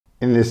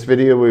In this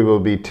video, we will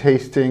be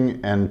tasting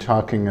and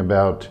talking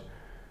about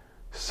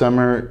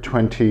summer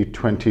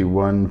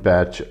 2021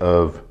 batch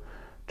of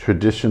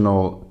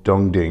traditional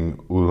Dong Ding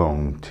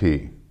Oolong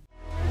tea.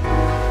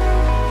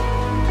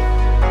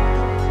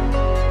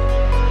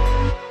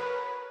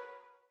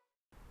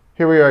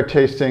 Here we are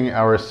tasting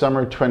our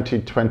summer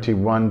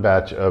 2021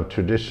 batch of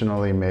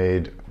traditionally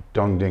made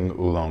Dong Ding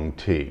Oolong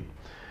tea.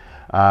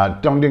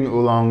 Dong Ding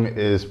Oolong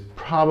is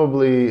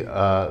probably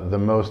the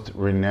most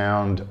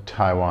renowned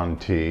Taiwan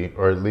tea,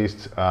 or at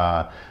least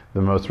the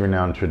most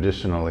renowned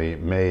traditionally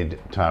made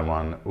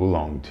Taiwan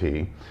oolong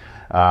tea.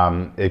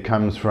 It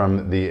comes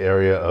from the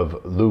area of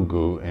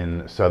Lugu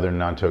in southern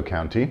Nantou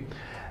County,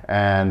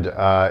 and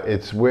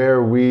it's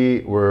where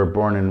we were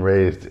born and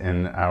raised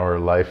in our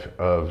life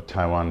of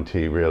Taiwan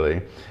tea,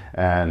 really.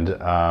 And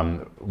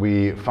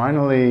we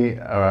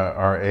finally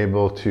are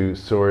able to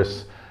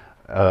source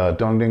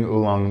Dong Ding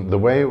Oolong the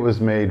way it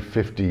was made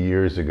 50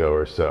 years ago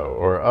or so,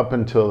 or up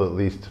until at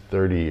least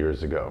 30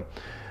 years ago,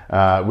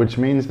 which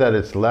means that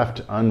it's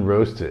left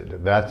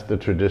unroasted. That's the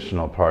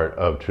traditional part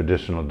of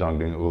traditional Dong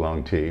Ding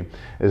Oolong tea,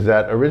 is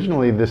that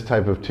originally this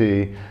type of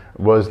tea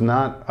was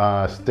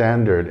not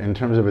standard in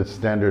terms of its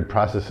standard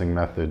processing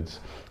methods.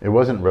 It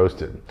wasn't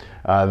roasted.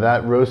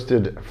 That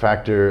roasted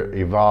factor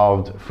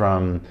evolved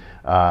from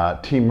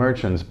tea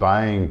merchants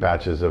buying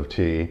batches of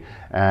tea,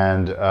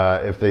 and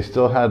if they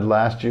still had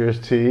last year's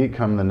tea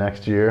come the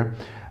next year,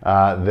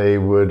 they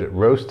would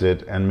roast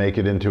it and make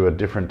it into a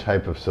different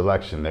type of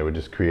selection. They would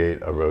just create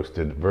a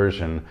roasted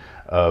version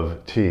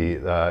of tea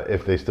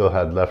if they still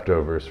had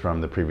leftovers from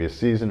the previous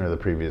season or the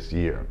previous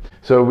year.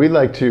 So we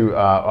like to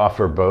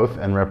offer both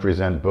and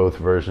represent both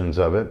versions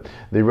of it.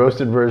 The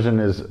roasted version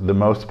is the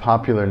most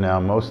popular now,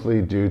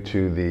 mostly due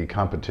to the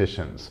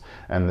competitions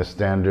and the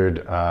standard,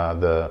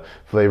 the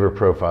flavor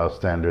profile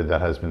standard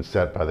that has been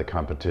set by the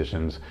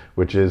competitions,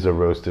 which is a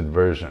roasted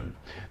version.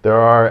 There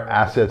are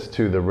assets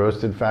to the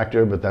roasted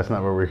factor, but that's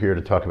not what we're here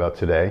to talk about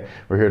today.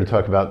 We're here to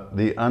talk about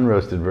the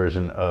unroasted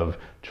version of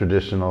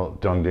traditional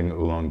Dong Ding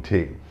Oolong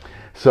tea.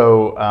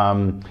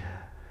 So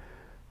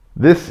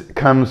this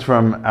comes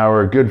from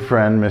our good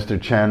friend, Mr.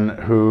 Chen,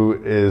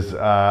 who is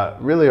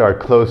really our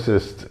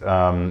closest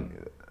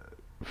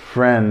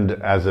friend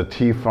as a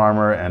tea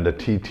farmer and a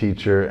tea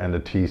teacher and a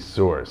tea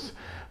source.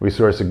 We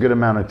source a good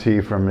amount of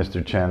tea from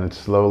Mr. Chen. It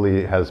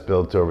slowly has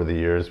built over the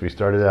years. We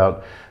started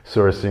out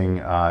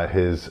sourcing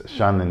his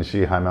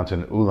Shanlinxi High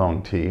Mountain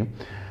Oolong tea,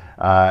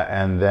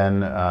 and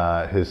then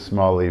his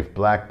small leaf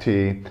black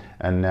tea,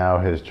 and now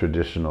his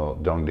traditional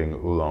Dong Ding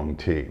Oolong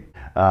tea.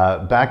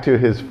 Back to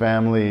his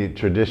family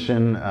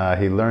tradition,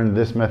 he learned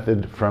this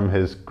method from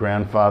his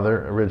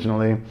grandfather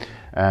originally,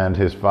 and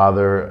his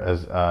father,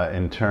 as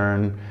in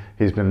turn,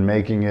 he's been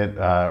making it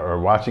or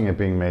watching it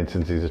being made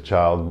since he's a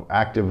child,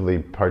 actively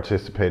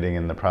participating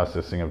in the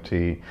processing of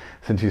tea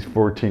since he's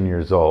 14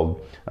 years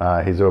old.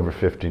 He's over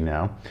 50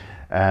 now.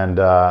 And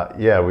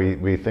yeah,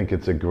 we think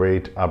it's a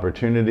great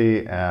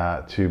opportunity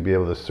to be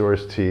able to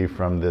source tea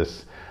from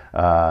this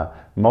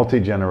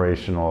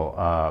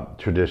multi-generational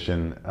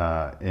tradition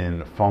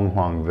in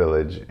Fenghuang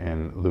Village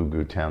in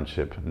Lugu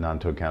Township,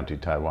 Nantou County,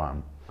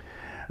 Taiwan.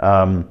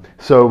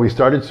 So we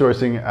started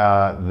sourcing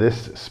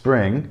this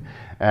spring,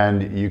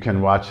 and you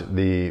can watch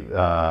the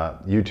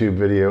YouTube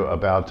video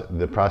about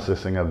the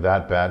processing of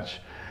that batch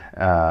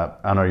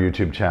on our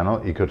YouTube channel,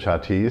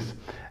 EcoCha Teas.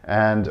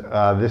 And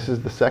this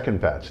is the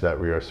second batch that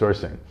we are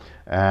sourcing.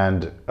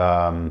 And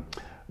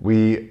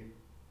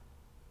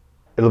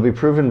it'll be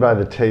proven by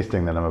the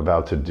tasting that I'm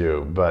about to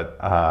do, but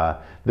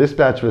this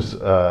batch was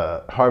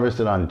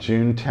harvested on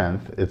June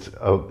 10th. It's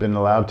been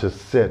allowed to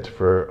sit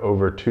for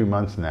over 2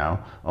 months now,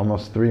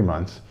 almost 3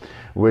 months,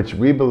 which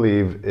we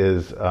believe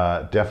is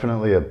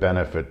definitely a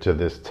benefit to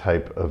this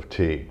type of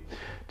tea.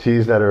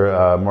 Teas that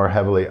are more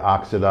heavily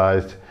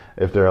oxidized,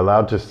 if they're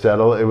allowed to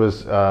settle, it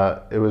was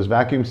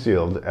vacuum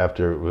sealed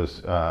after it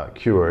was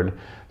cured,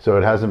 so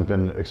it hasn't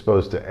been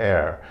exposed to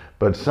air.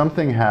 But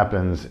something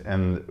happens,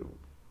 and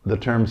the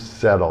term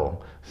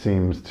settle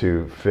seems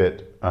to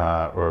fit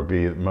or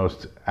be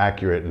most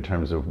accurate in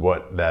terms of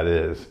what that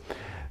is.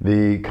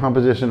 The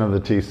composition of the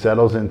tea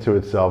settles into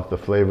itself, the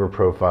flavor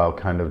profile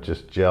kind of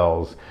just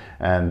gels,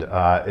 and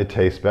it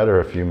tastes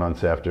better a few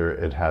months after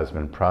it has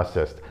been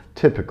processed,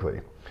 typically.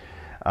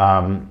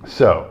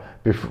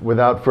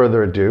 Without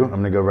further ado, I'm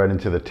going to go right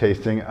into the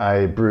tasting.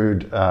 I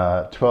brewed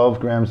 12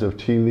 grams of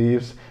tea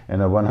leaves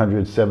in a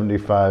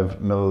 175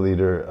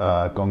 milliliter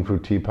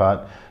Gongfu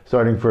teapot,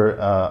 starting for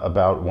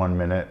about 1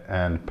 minute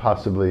and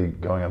possibly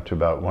going up to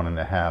about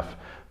 1.5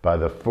 by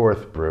the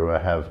fourth brew. I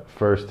have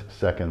first,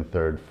 second,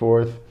 third,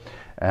 fourth,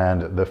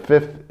 and the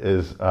fifth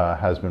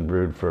has been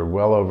brewed for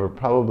well over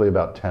probably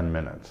about 10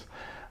 minutes.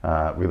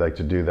 We like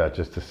to do that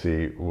just to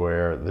see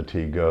where the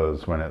tea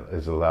goes when it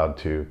is allowed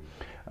to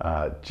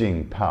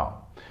jing pao,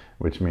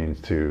 which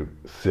means to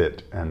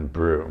sit and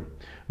brew.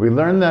 We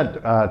learned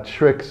that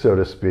trick, so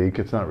to speak.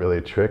 It's not really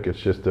a trick, it's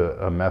just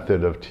a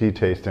method of tea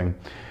tasting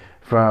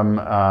from,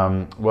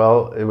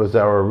 well, it was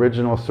our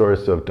original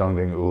source of Dong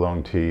Ding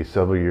Oolong tea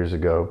several years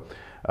ago.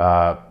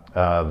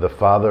 the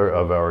father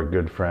of our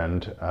good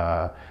friend,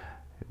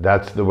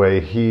 that's the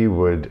way he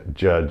would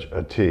judge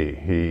a tea.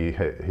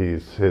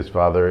 His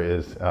father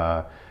is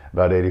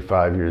about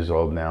 85 years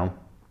old now.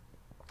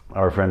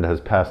 Our friend has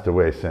passed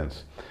away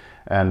since.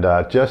 And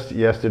just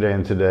yesterday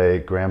and today,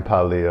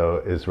 Grandpa Leo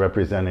is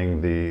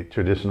representing the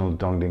traditional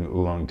Dong Ding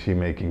Oolong tea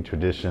making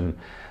tradition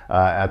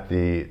at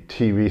the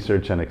Tea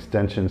Research and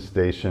Extension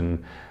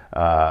Station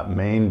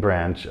main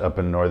branch up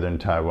in northern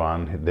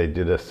Taiwan. They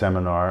did a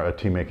seminar, a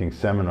tea making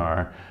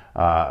seminar,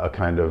 a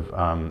kind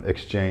of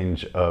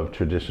exchange of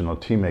traditional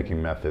tea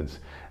making methods.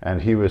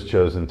 And he was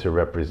chosen to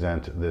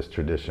represent this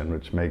tradition,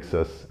 which makes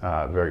us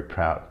very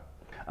proud.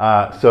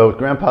 So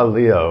Grandpa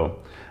Leo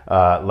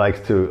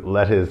likes to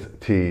let his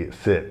tea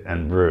sit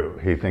and brew.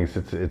 He thinks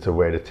it's a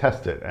way to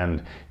test it,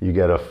 and you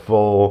get a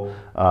full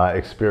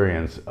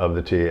experience of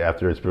the tea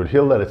after it's brewed.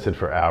 He'll let it sit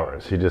for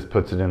hours. He just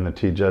puts it in the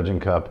tea judging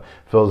cup,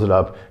 fills it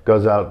up,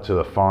 goes out to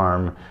the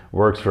farm,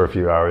 works for a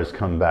few hours,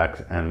 comes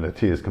back, and the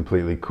tea is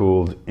completely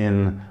cooled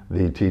in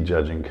the tea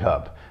judging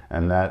cup.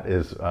 And that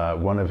is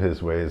one of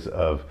his ways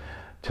of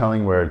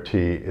telling where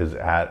tea is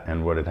at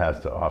and what it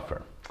has to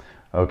offer.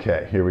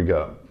 Okay, here we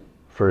go.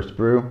 First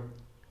brew.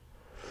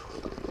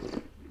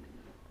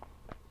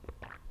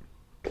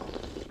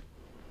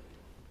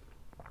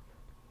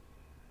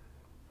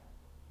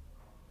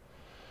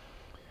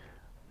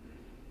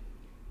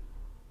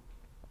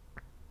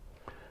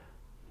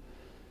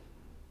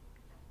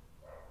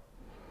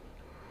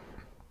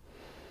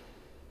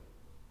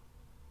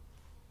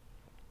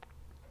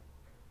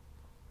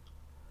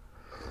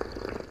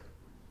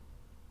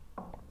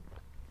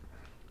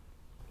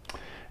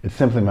 It's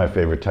simply my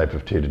favorite type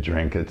of tea to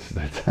drink. It's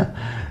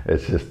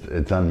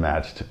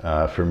unmatched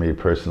for me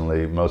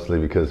personally, mostly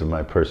because of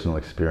my personal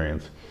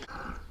experience.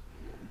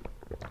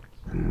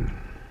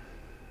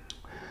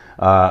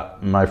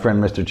 My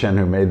friend Mr. Chen,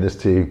 who made this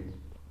tea,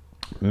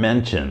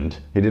 mentioned,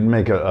 he didn't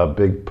make a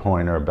big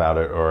pointer about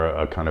it or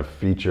a kind of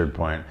featured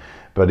point,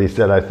 but he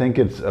said, I think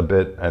it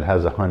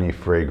has a honey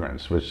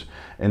fragrance, which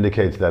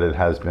indicates that it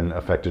has been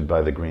affected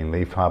by the green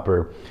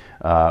leafhopper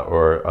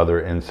or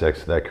other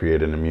insects that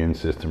create an immune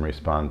system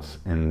response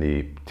in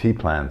the tea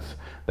plants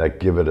that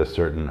give it a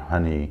certain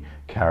honey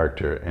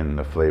character in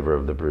the flavor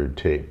of the brewed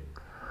tea.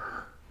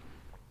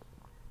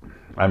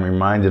 I'm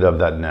reminded of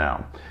that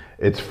now.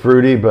 It's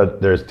fruity,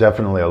 but there's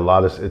definitely a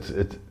lot of,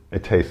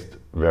 it tastes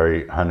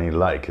very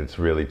honey-like. It's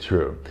really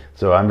true.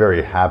 So I'm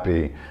very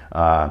happy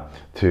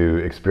to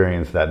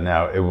experience that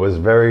now. It was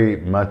very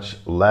much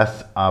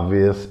less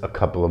obvious a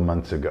couple of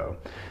months ago.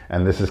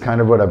 And this is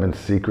kind of what I've been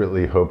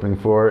secretly hoping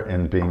for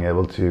in being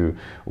able to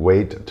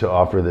wait to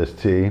offer this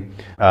tea.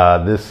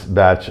 This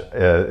batch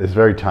is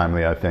very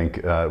timely, I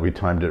think. We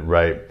timed it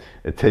right.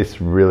 It tastes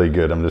really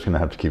good. I'm just gonna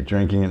have to keep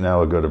drinking it now.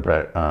 We'll go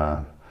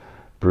to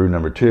brew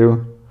number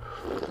 2.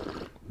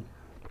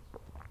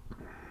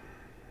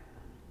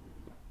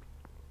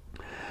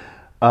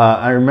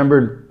 I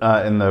remember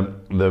in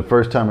the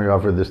first time we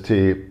offered this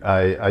tea,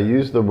 I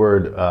used the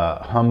word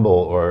humble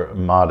or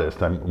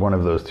modest. I'm one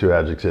of those two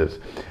adjectives,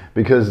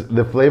 because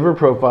the flavor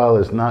profile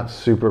is not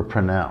super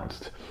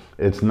pronounced.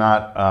 It's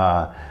not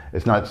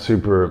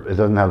super. It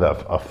doesn't have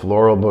a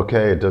floral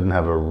bouquet. It doesn't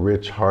have a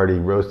rich, hearty,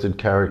 roasted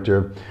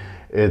character.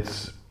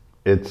 It's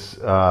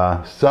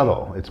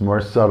subtle. It's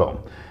more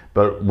subtle.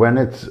 But when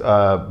it's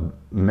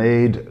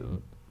made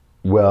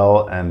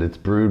well and it's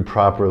brewed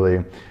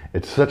properly,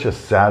 it's such a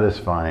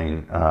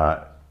satisfying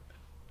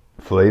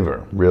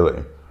flavor,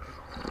 really.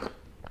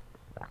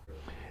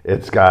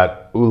 It's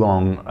got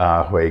oolong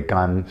hui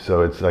gan,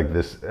 so it's like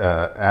this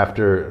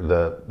after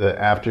the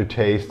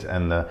aftertaste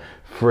and the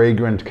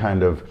fragrant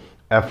kind of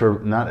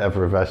not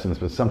effervescence,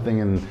 but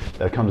something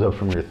that comes up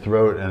from your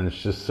throat, and it's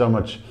just so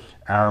much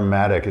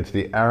aromatic. It's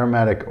the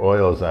aromatic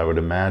oils, I would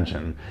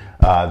imagine,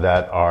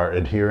 that are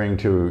adhering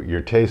to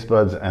your taste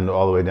buds and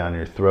all the way down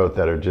your throat,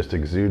 that are just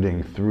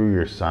exuding through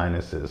your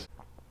sinuses.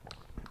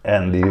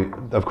 And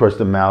of course,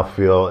 the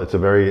mouthfeel, it's a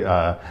very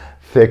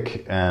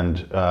thick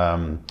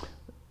and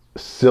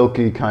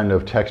silky kind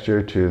of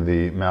texture to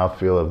the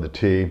mouthfeel of the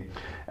tea.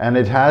 And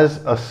it has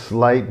a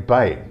slight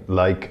bite,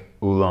 like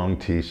oolong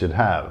tea should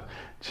have.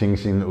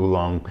 Qingxin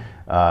oolong,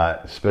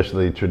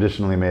 especially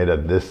traditionally made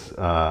at this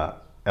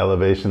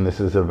elevation. This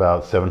is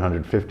about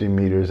 750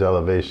 meters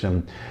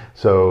elevation.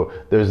 So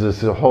there's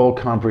this whole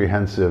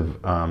comprehensive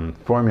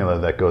formula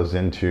that goes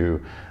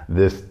into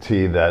this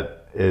tea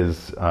that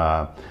is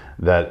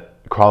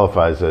that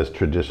qualifies as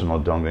traditional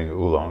Dong Ding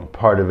Oolong.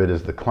 Part of it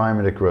is the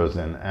climate it grows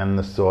in and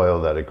the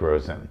soil that it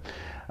grows in.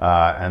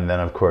 And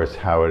then, of course,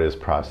 how it is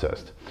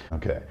processed.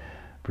 Okay,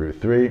 brew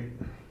 3.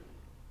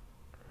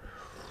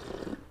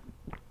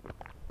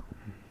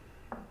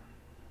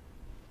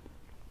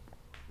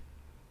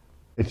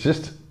 It's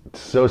just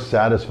so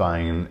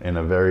satisfying in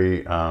a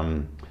very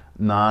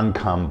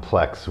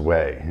non-complex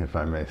way, if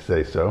I may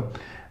say so.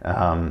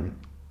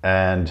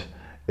 And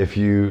if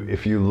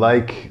you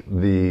like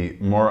the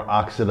more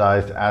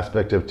oxidized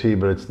aspect of tea,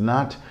 but it's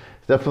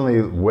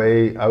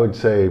definitely I would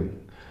say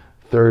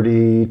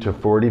 30 to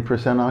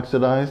 40%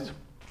 oxidized.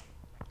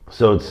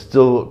 So it's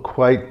still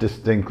quite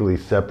distinctly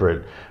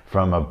separate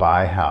from a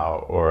Bai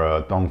Hao or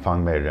a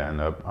Dongfang Meiren,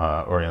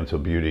 a Oriental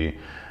Beauty,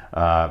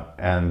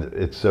 and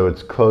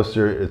it's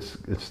closer. It's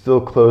still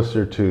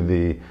closer to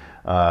the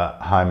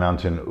High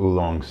Mountain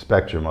Oolong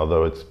spectrum,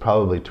 although it's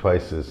probably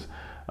twice as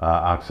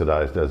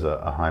oxidized as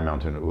a High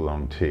Mountain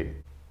Oolong tea.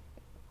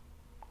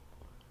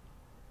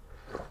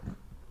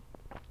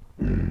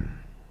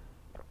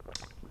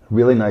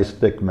 Really nice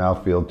thick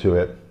mouthfeel to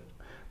it.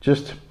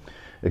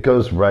 It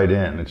goes right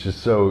in. It's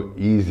just so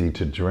easy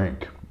to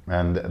drink.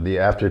 And the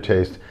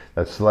aftertaste,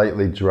 that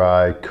slightly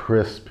dry,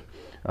 crisp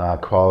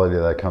quality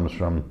that comes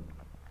from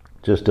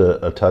just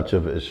a touch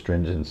of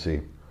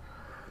astringency.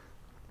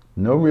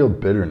 No real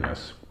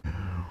bitterness.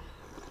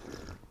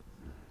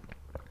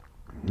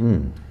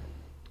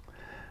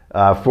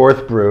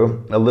 Fourth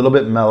brew, a little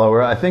bit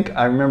mellower. I think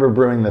I remember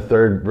brewing the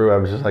third brew. I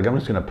was just like, I'm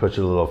just going to push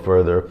it a little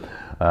further.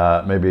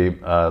 Maybe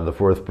the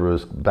fourth brew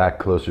is back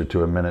closer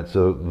to a minute.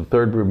 So the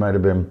third brew might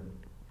have been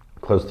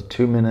close to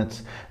 2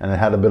 minutes, and it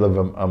had a bit of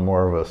a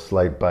more of a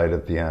slight bite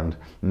at the end.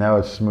 Now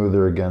it's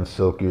smoother again,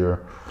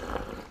 silkier.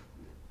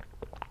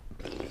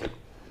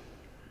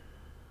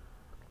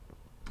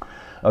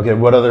 Okay,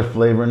 what other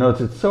flavor notes?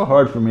 It's so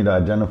hard for me to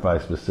identify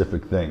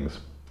specific things.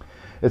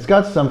 It's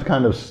got some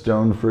kind of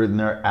stone fruit in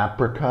there,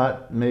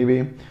 apricot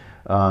maybe,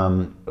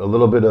 a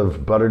little bit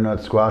of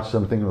butternut squash,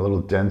 something a little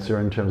denser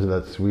in terms of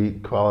that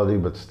sweet quality,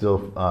 but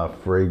still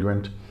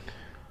fragrant,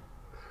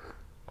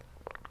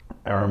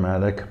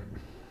 aromatic.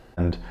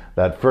 And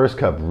that first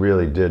cup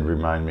really did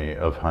remind me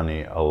of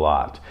honey a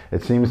lot.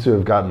 It seems to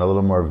have gotten a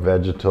little more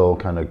vegetal,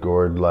 kind of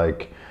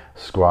gourd-like,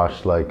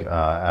 squash-like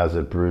as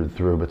it brewed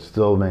through, but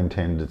still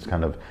maintained its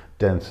kind of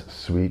dense,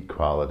 sweet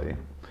quality.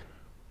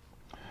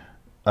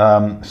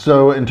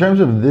 So in terms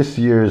of this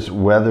year's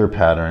weather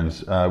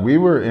patterns, we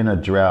were in a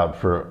drought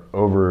for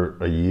over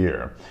a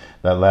year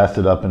that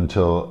lasted up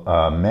until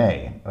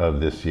May of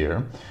this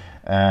year.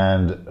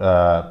 And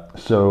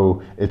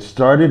so it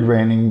started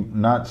raining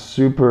not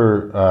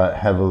super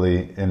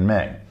heavily in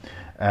May.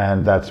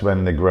 And that's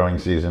when the growing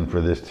season for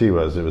this tea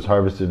was. It was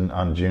harvested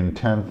on June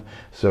 10th.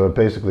 So it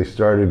basically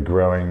started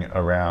growing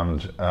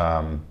around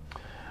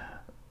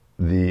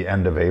the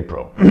end of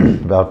April,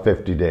 about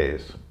 50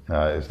 days.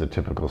 Is the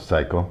typical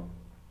cycle.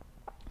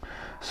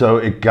 So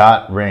it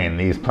got rain.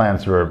 These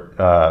plants were,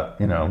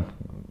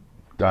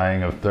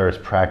 dying of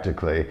thirst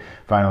practically.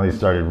 Finally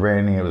started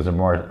raining. It was a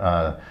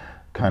more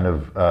kind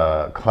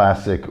of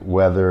classic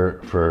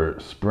weather for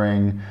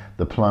spring.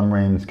 The plum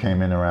rains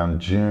came in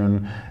around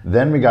June.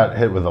 Then we got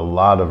hit with a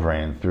lot of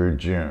rain through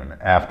June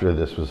after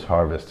this was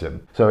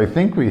harvested. So I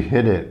think we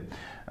hit it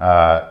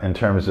in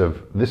terms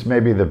of, this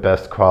may be the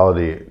best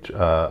quality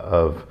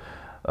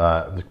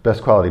the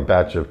best quality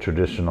batch of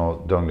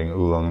traditional Dong Ding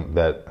Oolong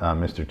that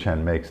Mr.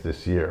 Chen makes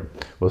this year.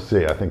 We'll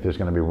see. I think there's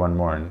going to be one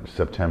more in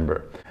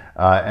September.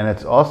 And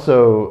it's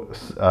also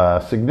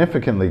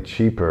significantly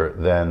cheaper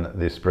than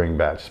the spring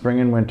batch. Spring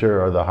and winter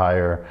are the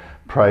higher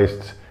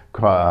priced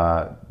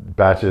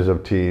batches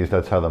of teas.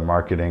 That's how the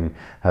marketing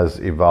has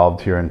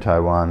evolved here in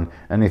Taiwan.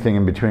 Anything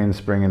in between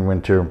spring and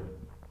winter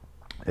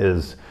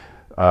is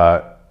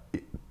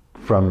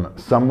from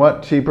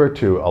somewhat cheaper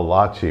to a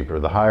lot cheaper.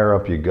 The higher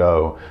up you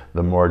go,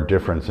 the more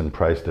difference in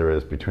price there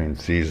is between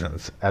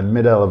seasons. At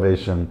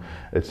mid-elevation,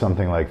 it's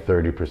something like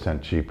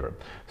 30% cheaper.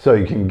 So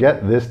you can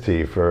get this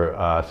tea for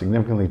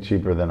significantly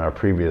cheaper than our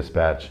previous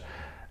batch.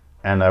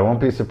 And I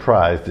won't be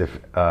surprised if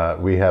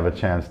we have a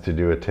chance to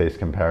do a taste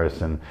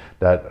comparison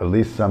that at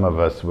least some of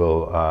us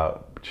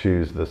will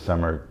choose the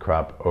summer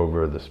crop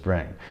over the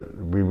spring.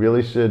 We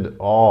really should,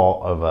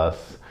 all of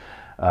us,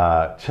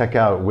 check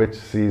out which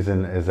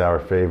season is our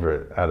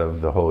favorite out of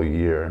the whole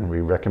year, and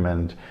we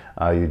recommend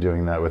you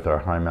doing that with our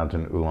High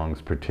Mountain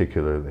Oolongs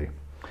particularly.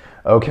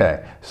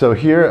 Okay, so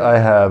here I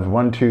have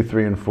 1, 2,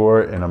 3, and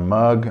 4 in a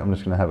mug. I'm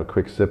just going to have a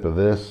quick sip of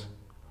this.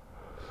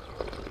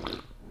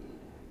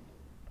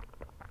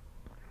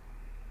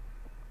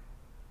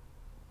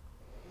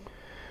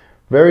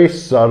 Very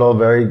subtle,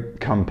 very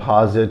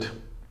composite.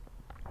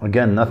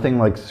 Again, nothing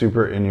like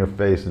super in your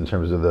face in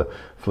terms of the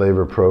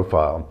flavor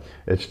profile.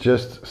 It's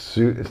just,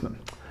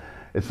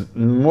 it's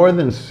more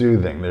than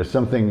soothing. There's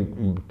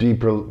something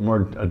deeper, more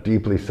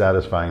deeply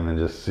satisfying than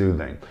just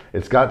soothing.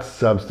 It's got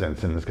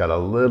substance and it's got a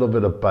little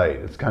bit of bite.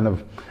 It's kind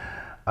of,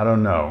 I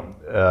don't know,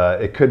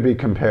 it could be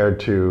compared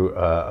to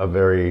a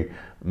very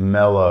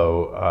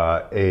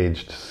mellow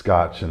aged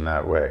scotch in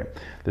that way.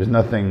 There's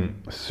nothing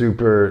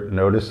super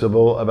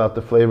noticeable about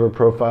the flavor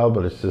profile,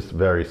 but it's just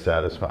very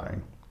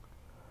satisfying.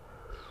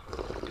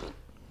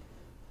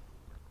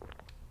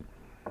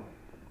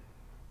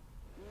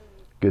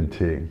 Good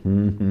tea.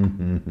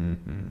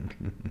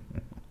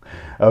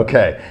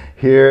 Okay,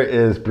 here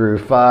is brew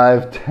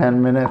 5,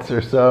 10 minutes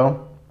or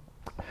so.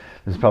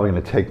 This is probably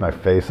going to take my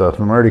face off.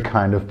 I'm already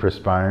kind of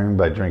perspiring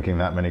by drinking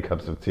that many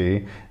cups of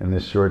tea in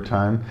this short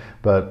time,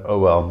 but oh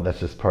well, that's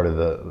just part of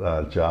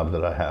the job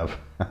that I have.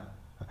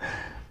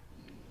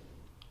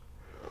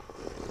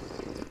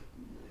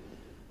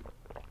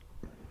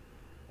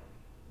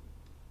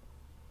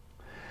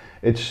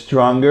 It's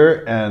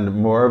stronger and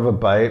more of a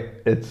bite.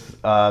 It's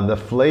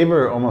the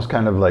flavor almost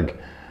kind of like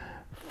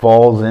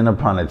falls in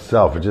upon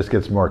itself. It just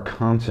gets more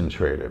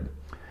concentrated.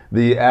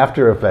 The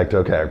after effect,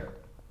 okay.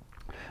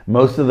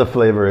 Most of the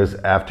flavor is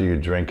after you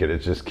drink it. It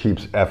just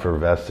keeps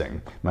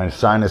effervescing. My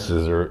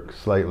sinuses are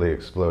slightly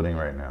exploding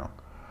right now.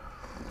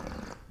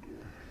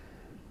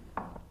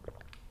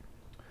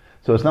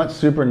 So it's not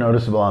super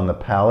noticeable on the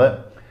palate,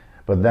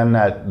 but then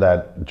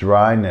that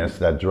dryness,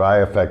 that dry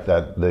effect,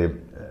 that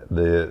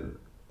the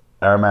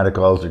aromatic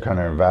oils are kind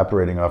of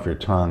evaporating off your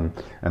tongue,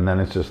 and then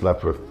it's just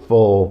left with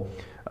full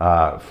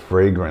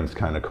fragrance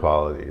kind of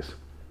qualities.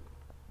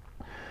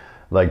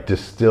 Like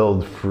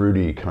distilled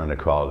fruity kind of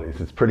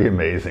qualities. It's pretty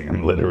amazing.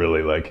 I'm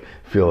literally like,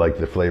 feel like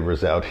the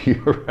flavor's out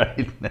here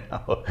right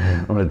now.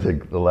 I'm gonna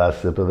take the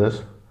last sip of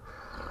this.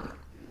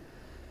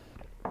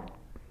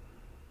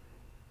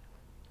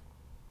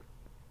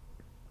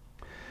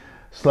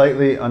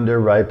 Slightly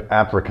underripe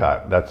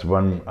apricot. That's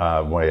one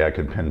way I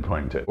could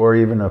pinpoint it. Or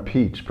even a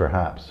peach,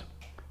 perhaps.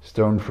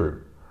 Stone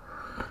fruit.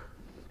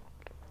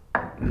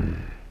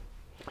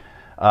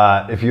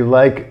 If you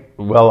like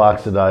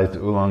well-oxidized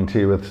oolong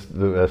tea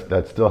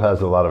that still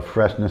has a lot of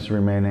freshness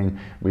remaining,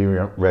 we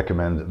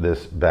recommend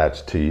this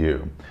batch to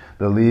you.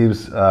 The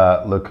leaves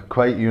look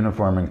quite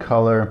uniform in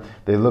color.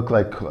 They look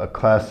like a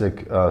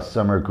classic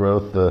summer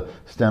growth. The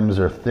stems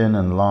are thin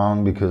and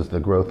long because the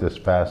growth is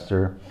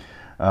faster.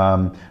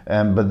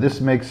 But this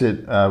makes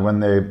it, when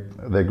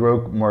they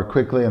grow more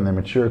quickly and they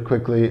mature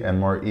quickly and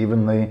more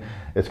evenly,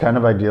 it's kind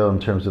of ideal in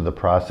terms of the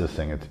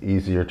processing. It's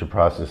easier to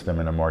process them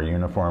in a more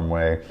uniform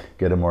way,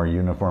 get a more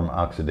uniform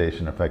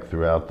oxidation effect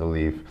throughout the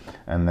leaf,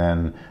 and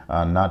then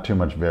not too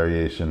much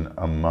variation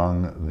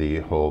among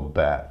the whole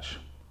batch.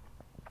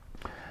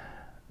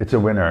 It's a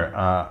winner.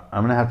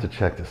 I'm gonna have to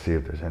check to see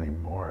if there's any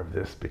more of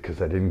this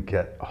because I didn't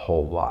get a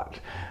whole lot.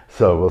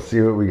 So we'll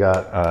see what we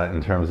got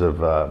in terms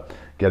of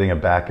getting a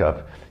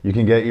backup. You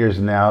can get yours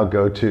now.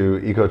 Go to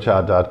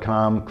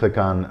ecocha.com, click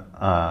on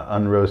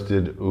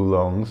unroasted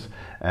oolongs,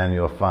 and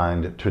you'll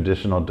find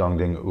Traditional Dong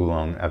Ding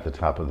Oolong at the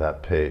top of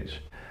that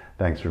page.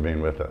 Thanks for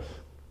being with us.